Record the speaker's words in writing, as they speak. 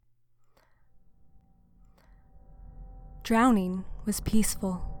Drowning was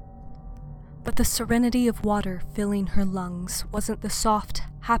peaceful, but the serenity of water filling her lungs wasn't the soft,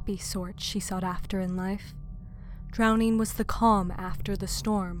 happy sort she sought after in life. Drowning was the calm after the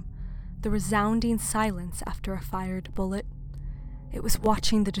storm, the resounding silence after a fired bullet. It was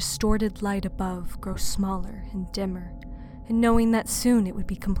watching the distorted light above grow smaller and dimmer, and knowing that soon it would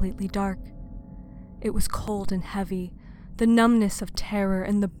be completely dark. It was cold and heavy, the numbness of terror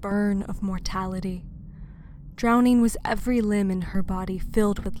and the burn of mortality. Drowning was every limb in her body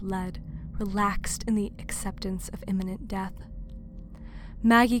filled with lead, relaxed in the acceptance of imminent death.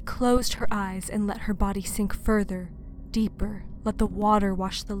 Maggie closed her eyes and let her body sink further, deeper, let the water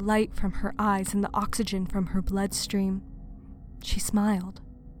wash the light from her eyes and the oxygen from her bloodstream. She smiled.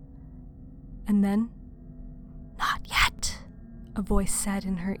 And then, "Not yet," a voice said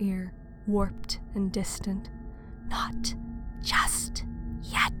in her ear, warped and distant. "Not just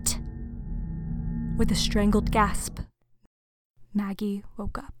yet." With a strangled gasp, Maggie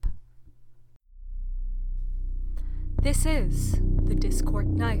woke up. This is the DISCOURT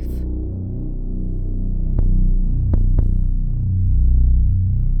Knife.